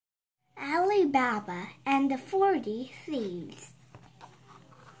Ali Baba and the 40 Thieves.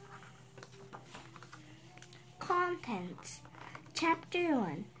 Contents: Chapter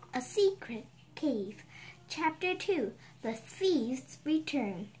 1, A Secret Cave. Chapter 2, The Thieves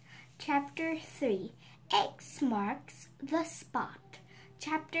Return. Chapter 3, X marks the spot.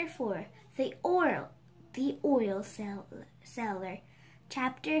 Chapter 4, The oil cellar.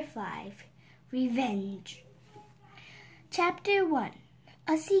 Chapter 5, Revenge. Chapter 1,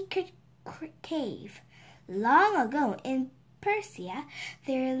 A Secret Cave. Long ago in Persia,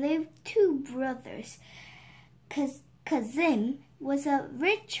 there lived two brothers. Kazim was a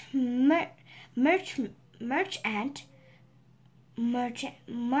rich merchant,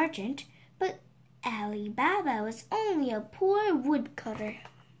 but Ali Baba was only a poor woodcutter.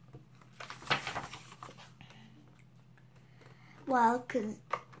 While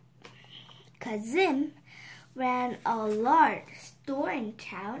Kazim ran a large store in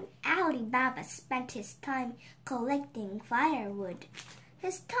town, Ali Baba spent his time collecting firewood.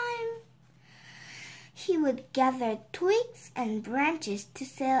 He would gather twigs and branches to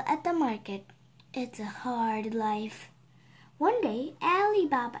sell at the market. It's a hard life. One day, Ali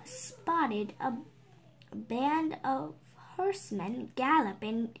Baba spotted a band of horsemen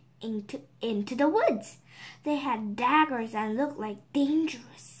galloping into the woods. They had daggers and looked like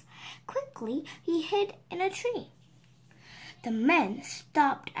dangerous. Quickly, he hid in a tree. The men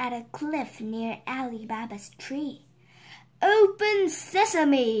stopped at a cliff near Ali Baba's tree. "Open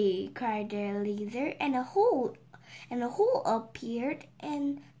sesame!" cried their leader, and a hole appeared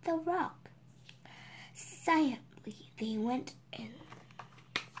in the rock. Silently, they went in.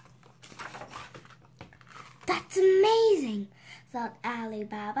 "That's amazing," thought Ali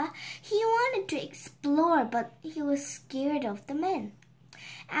Baba. He wanted to explore, but he was scared of the men.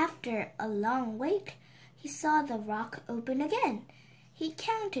 After a long wait, he saw the rock open again. He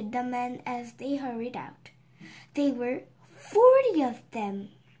counted the men as they hurried out. They were 40 of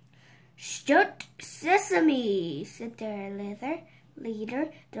them. "Shut sesame," said their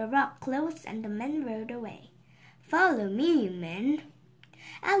leader. The rock closed and the men rode away. "Follow me, men."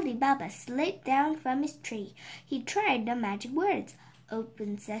 Ali Baba slid down from his tree. He tried the magic words.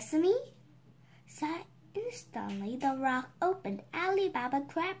 "Open sesame." Instantly the rock opened. Ali Baba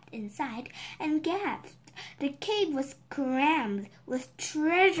crept inside and gasped. The cave was crammed with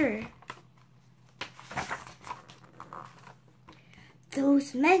treasure.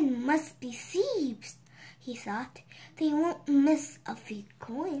 "Those men must be thieves," he thought. "They won't miss a few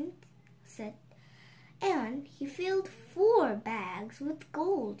coins," and he filled 4 bags with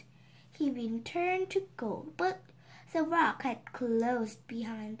gold. He returned to gold, but the rock had closed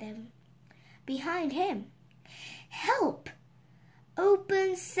behind him. "Help!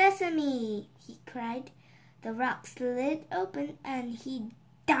 Open sesame!" he cried. The rock slid open and he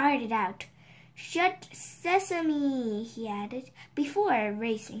darted out. "Shut sesame," he added, before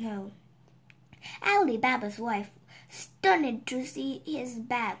racing home. Ali Baba's wife, stunned to see his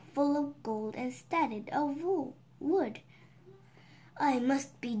bag full of gold instead of wood. "I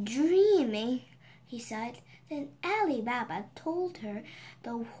must be dreaming," he said. Then Ali Baba told her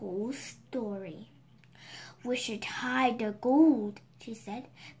the whole story. "We should hide the gold," she said,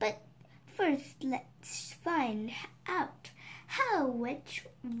 "but first let's find out how rich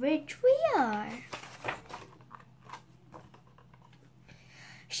we are."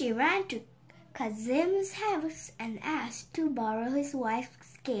 She ran to Kazim's house and asked to borrow his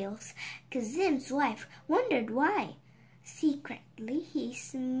wife's scales. Kazim's wife wondered why. Secretly, he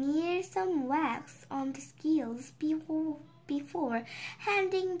smeared some wax on the scales before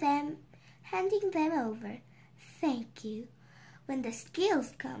handing them over. "Thank you." When the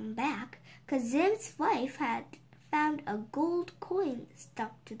scales come back, Kazim's wife had found a gold coin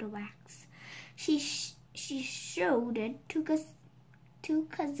stuck to the wax. She showed it to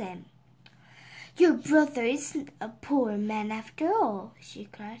Kazim. "Your brother isn't a poor man after all," she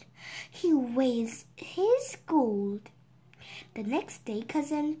cried. "He weighs his gold." The next day,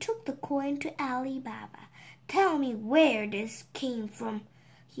 Kazim took the coin to Ali Baba. "Tell me where this came from,"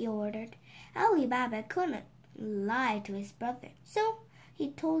 he ordered. Ali Baba couldn't lie to his brother, so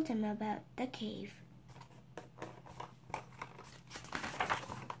he told him about the cave.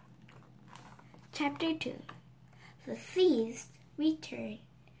 Chapter 2, The Thieves Return.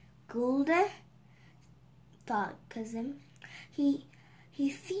 "Golda," thought Kazim. He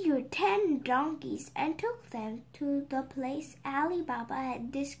secured 10 donkeys and took them to the place Ali Baba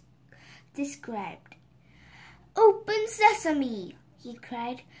had described. "Open sesame!" he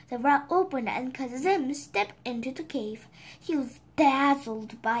cried. The rock opened and Kazim stepped into the cave. He was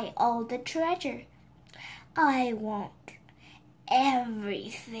dazzled by all the treasure. "I want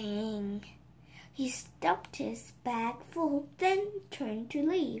everything," He stuffed his bag full, then turned to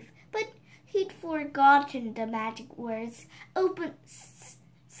leave. But he'd forgotten the magic words. Open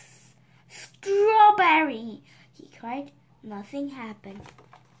strawberry, he cried. Nothing happened.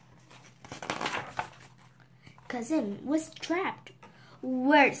 Kazim was trapped.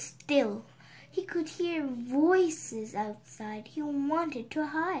 Worse still, he could hear voices outside. He wanted to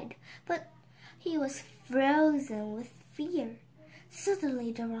hide, but he was frozen with fear.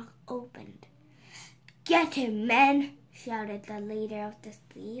 Suddenly the rock opened. "Get him, men!" shouted the leader of the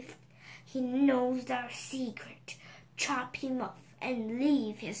thieves. "He knows our secret. Chop him off and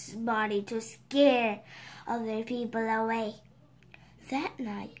leave his body to scare other people away." That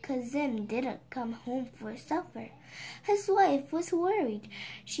night, Kazim didn't come home for supper. His wife was worried.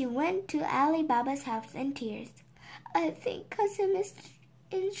 She went to Ali Baba's house in tears. "I think Kazim is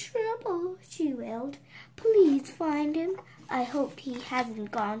in trouble," she wailed. "Please find him. I hope he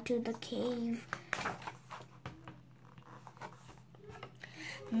hasn't gone to the cave."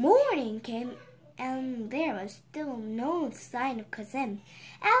 Morning came and there was still no sign of Kazim.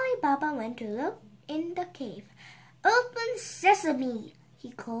 Ali Baba went to look in the cave. "Open sesame!"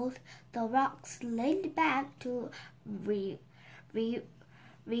 he called. The rock slid back to reveal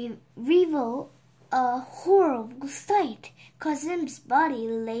a horrible sight. Kazim's body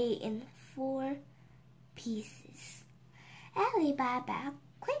lay in 4 pieces. Ali Baba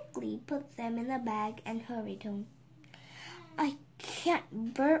quickly put them in a bag and hurried home. I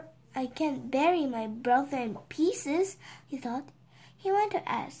can't bury my brother in pieces," he thought. He went to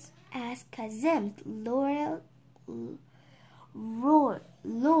ask Kazim's loyal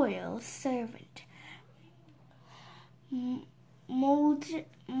servant,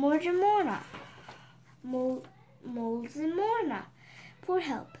 Moldemorna, for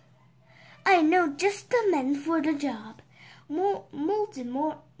help. "I know just the men for the job."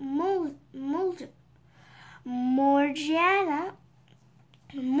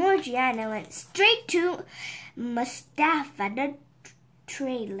 Morgiana went straight to Mustafa the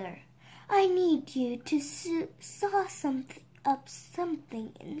trailer. "I need you to saw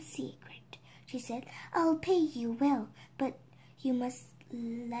something in secret," she said. "I'll pay you well, but you must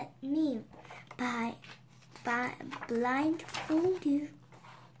let me blindfold you."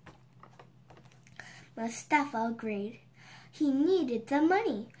 Mustafa agreed. He needed the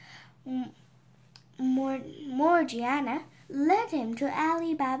money. Morgiana led him to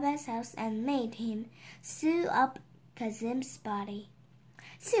Ali Baba's house and made him sew up Kazim's body.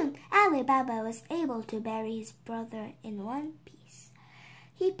 Soon Ali Baba was able to bury his brother in 1 piece.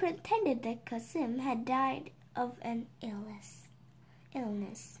 He pretended that Kazim had died of an illness.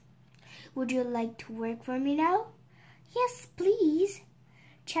 "Would you like to work for me now?" "Yes, please."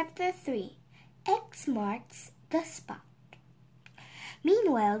 Chapter 3. X marks the spot.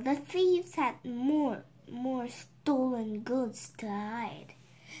 Meanwhile, the thieves had more stolen goods to hide.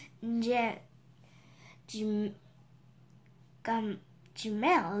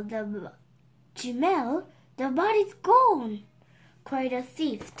 Jamel, the body's gone!" cried a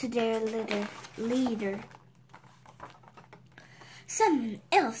thief to their leader. "Someone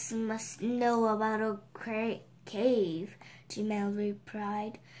else must know about a cave," Jamel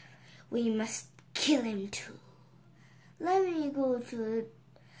replied. "We must kill him too. Let me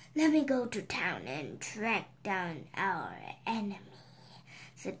go to town and track down our enemy,"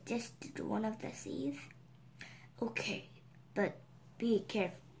 suggested one of the thieves. "Okay, but be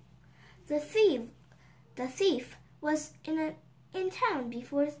careful." The thief was in town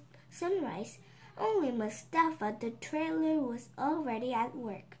before sunrise. Only Mustafa the trailer was already at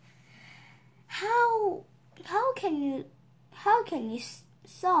work. How can you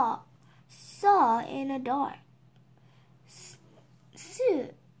saw in the dark?"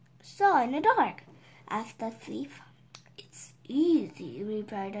 Saw in the dark?" asked the thief. "It's easy,"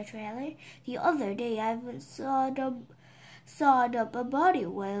 replied the trailer. "The other day I even sawed up a body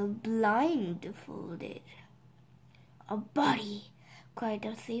while blindfolded." "A body!" cried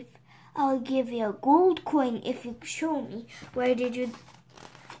the thief. "I'll give you a gold coin if you show me where did you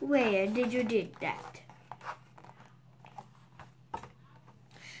dig that."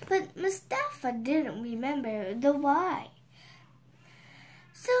 But Mustafa didn't remember the why.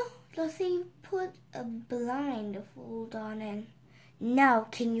 So the thief put a blindfold on him. "Now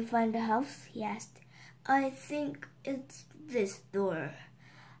can you find the house?" he asked. "I think it's this door.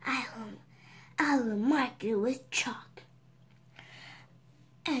 I'll mark it with chalk."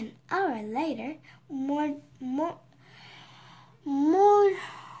 An hour later,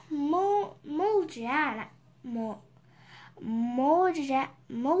 Morgiana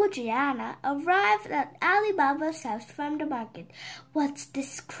arrived at Ali Baba's house from the market. "What's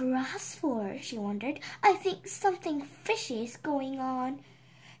this cross for?" she wondered. "I think something fishy is going on."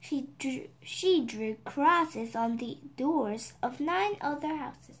 She drew crosses on the doors of 9 other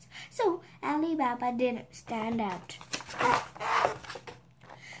houses, so Ali Baba didn't stand out.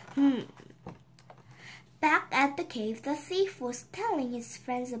 Back at the cave, the thief was telling his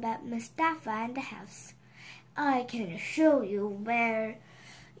friends about Mustafa and the house. "I can show you where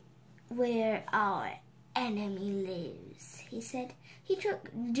our enemy lives," he said. He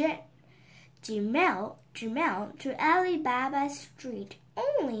took Jamel to Ali Baba's street,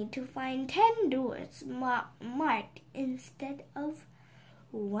 only to find 10 doors marked instead of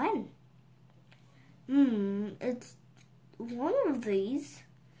 1. It's one of these."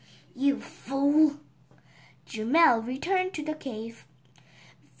 "You fool!" Jamel returned to the cave,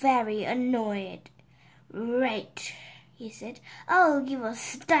 very annoyed. "Right," he said. "I'll give a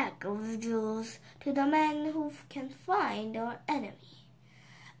stack of jewels to the man who can find our enemy."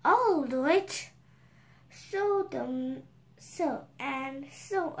 "I'll do it." So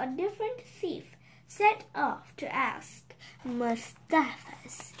a different thief set off to ask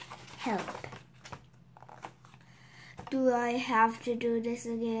Mustafa's help. "Do I have to do this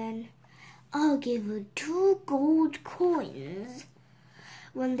again?" "I'll give you 2 gold coins."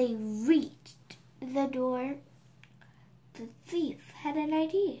 When they reached the door, the thief had an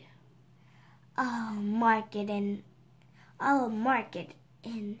idea. I'll mark it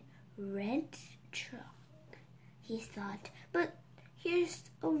in red chalk," he thought. "But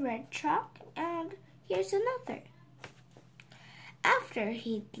here's a red chalk and here's another." After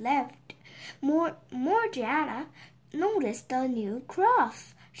he'd left, Morgiana noticed a new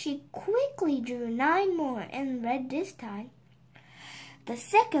cross. She quickly drew 9 more in red this time. The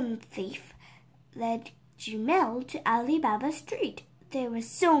second thief led Jamel to Ali Baba's street. There were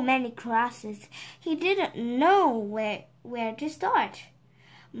so many crosses, he didn't know where to start.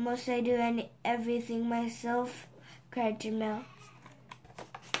 "Must I do everything myself?" cried Jamel.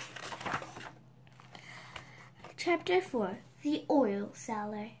 Chapter 4. The Oil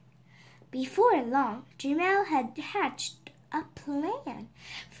Cellar. Before long, Jamel had hatched a plan.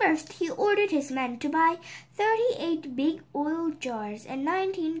 First, he ordered his men to buy 38 big oil jars and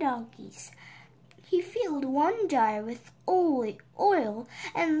 19 donkeys. He filled 1 jar with oil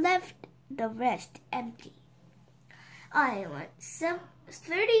and left the rest empty. "I want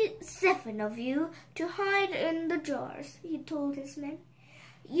 37 of you to hide in the jars," he told his men.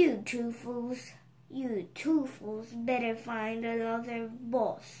 You two fools better find another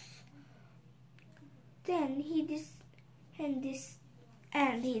boss." Then he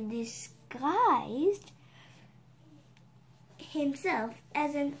disguised himself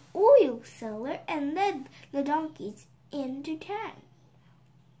as an oil seller and led the donkeys into town.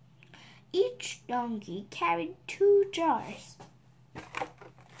 Each donkey carried 2 jars.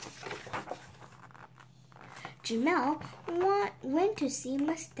 Jamel went to see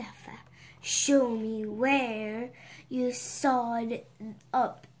Mustafa. "Show me where you sawed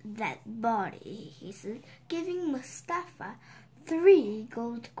up that body," he said, giving Mustafa 3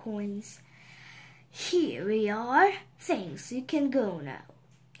 gold coins. "Here we are. Thanks, you can go now."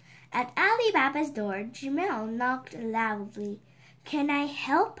 At Ali Baba's door, Jamel knocked loudly. "Can I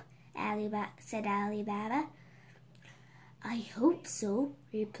help?" said Ali Baba. "I hope so,"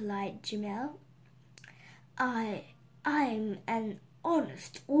 replied Jamel. I'm an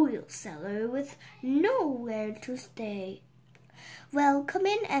honest oil seller with nowhere to stay." "Well, come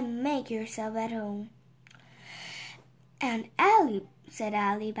in and make yourself at home." "And said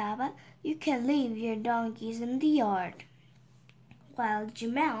Ali Baba, "you can leave your donkeys in the yard." While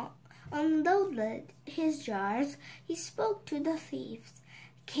Jamel unloaded his jars, he spoke to the thieves.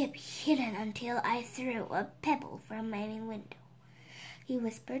 "Keep hidden until I throw a pebble from my window," he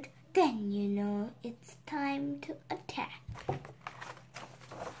whispered. "Then you know it's time to attack."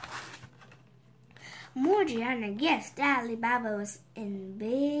 Morgiana guessed Ali Baba was in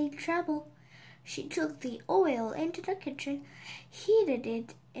big trouble. She took the oil into the kitchen, heated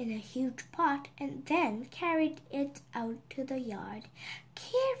it in a huge pot, and then carried it out to the yard.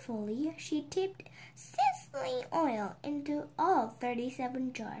 Carefully, she tipped sizzling oil into all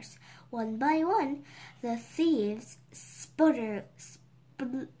 37 jars. One by one, the thieves spluttered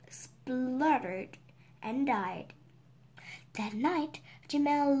and died. That night,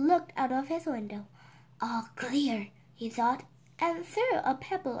 Jamel looked out of his window. "All clear," he thought, and threw a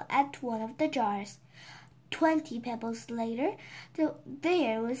pebble at one of the jars. 20 pebbles later,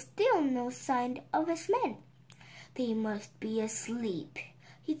 there was still no sign of his men. "They must be asleep,"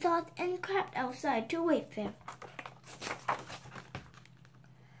 he thought, and crept outside to wake them.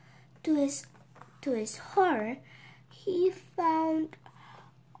 To his horror, he found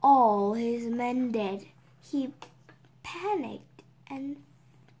all his men dead. He panicked and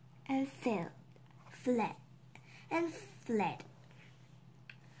fled.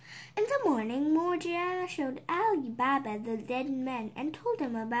 In the morning, Morgiana showed Ali Baba the dead men and told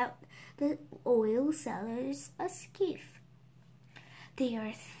him about the oil seller's escape. "They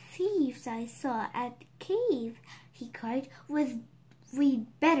are thieves I saw at the cave," he cried. "We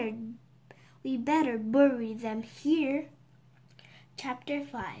better bury them here." Chapter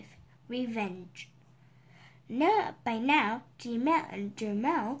 5. Revenge. By now,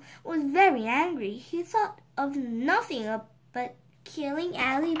 Jamal was very angry. He thought of nothing but killing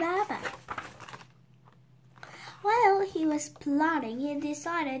Ali Baba. While he was plotting, he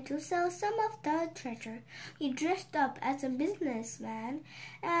decided to sell some of the treasure. He dressed up as a businessman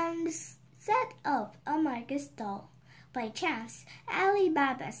and set up a market stall. By chance, Ali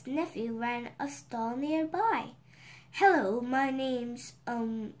Baba's nephew ran a stall nearby. "Hello, my name's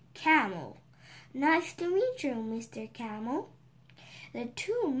Camel. Nice to meet you, Mr. Camel." The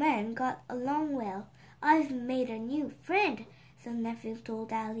two men got along well. "I've made a new friend," the nephew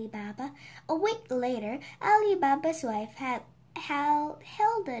told Ali Baba. A week later, Ali Baba's wife had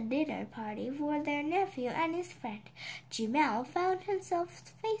held a dinner party for their nephew and his friend. Jamal found himself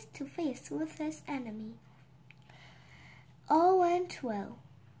face to face with his enemy. All went well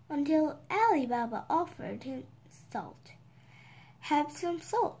until Ali Baba offered him salt. "Have some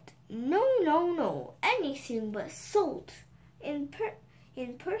salt." No, anything but salt. In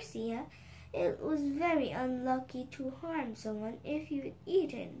Persia, it was very unlucky to harm someone if you'd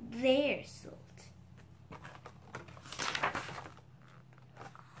eaten their salt.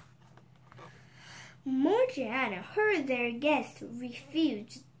 Morgiana heard their guests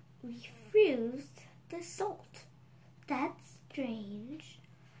refused the salt. "That's strange,"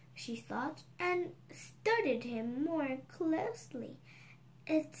 she thought, and studied him more closely.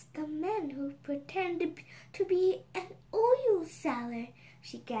 "It's the men who pretend to be an oil seller,"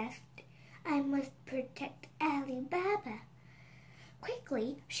 she gasped. "I must protect Ali Baba."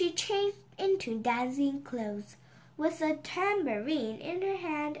 Quickly, she changed into dancing clothes, with a tambourine in her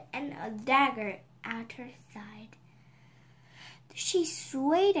hand and a dagger at her side. She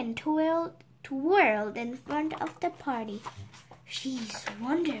swayed and twirled in front of the party. "She's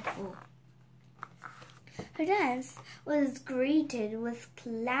wonderful." Her dance was greeted with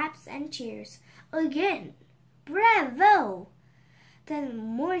claps and cheers. Again, "Bravo!" Then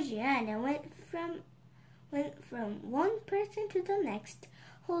Morgiana went from one person to the next,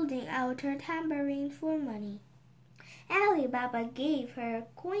 holding out her tambourine for money. Ali Baba gave her a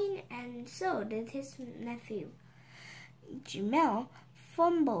coin, and so did his nephew. Jamal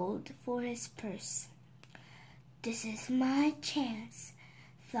fumbled for his purse. "This is my chance,"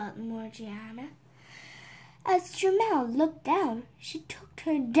 thought Morgiana. As Jamal looked down, she took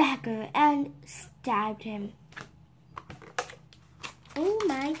her dagger and stabbed him. Oh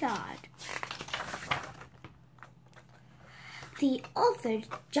my God! The others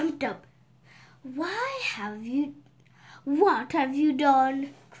jumped up. What have you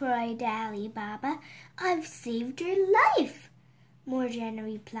done?" cried Ali Baba. "I've saved your life." Morgiana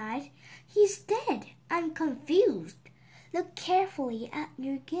replied. "He's dead. I'm confused. Look carefully at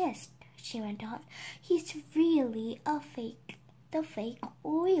your guest," she went on. "He's really the fake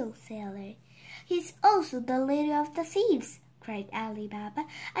oil seller." "He's also the leader of the thieves," cried Ali Baba.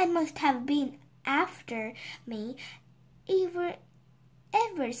 "I must have been after me ever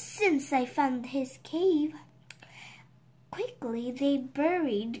since I found his cave." Quickly, they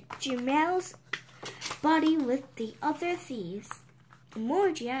buried Jamal's body with the other thieves.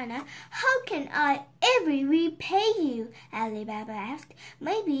 "Morgiana, how can I ever repay you?" Ali Baba asked.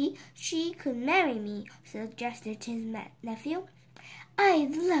 "Maybe she could marry me," suggested his nephew.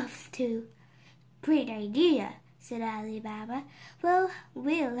 "I'd love to." "Great idea," said Ali Baba. "Well,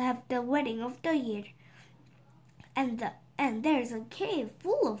 we'll have the wedding of the year. And there's a cave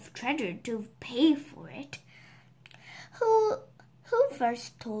full of treasure to pay for it." Who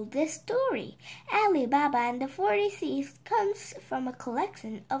first told this story? Ali Baba and the 40 Thieves comes from a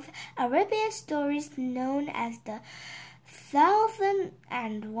collection of Arabian stories known as the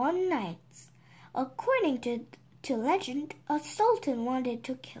 1001 Nights. According to legend, a sultan wanted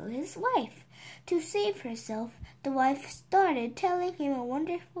to kill his wife. To save herself, the wife started telling him a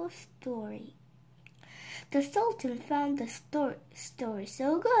wonderful story. The sultan found the story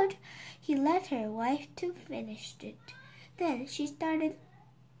so good, he let her wife to finish it. Then she started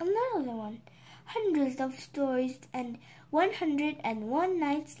another one. Hundreds of stories, and 101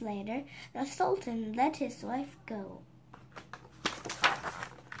 nights later, the sultan let his wife go.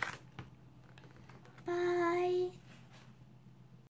 Bye.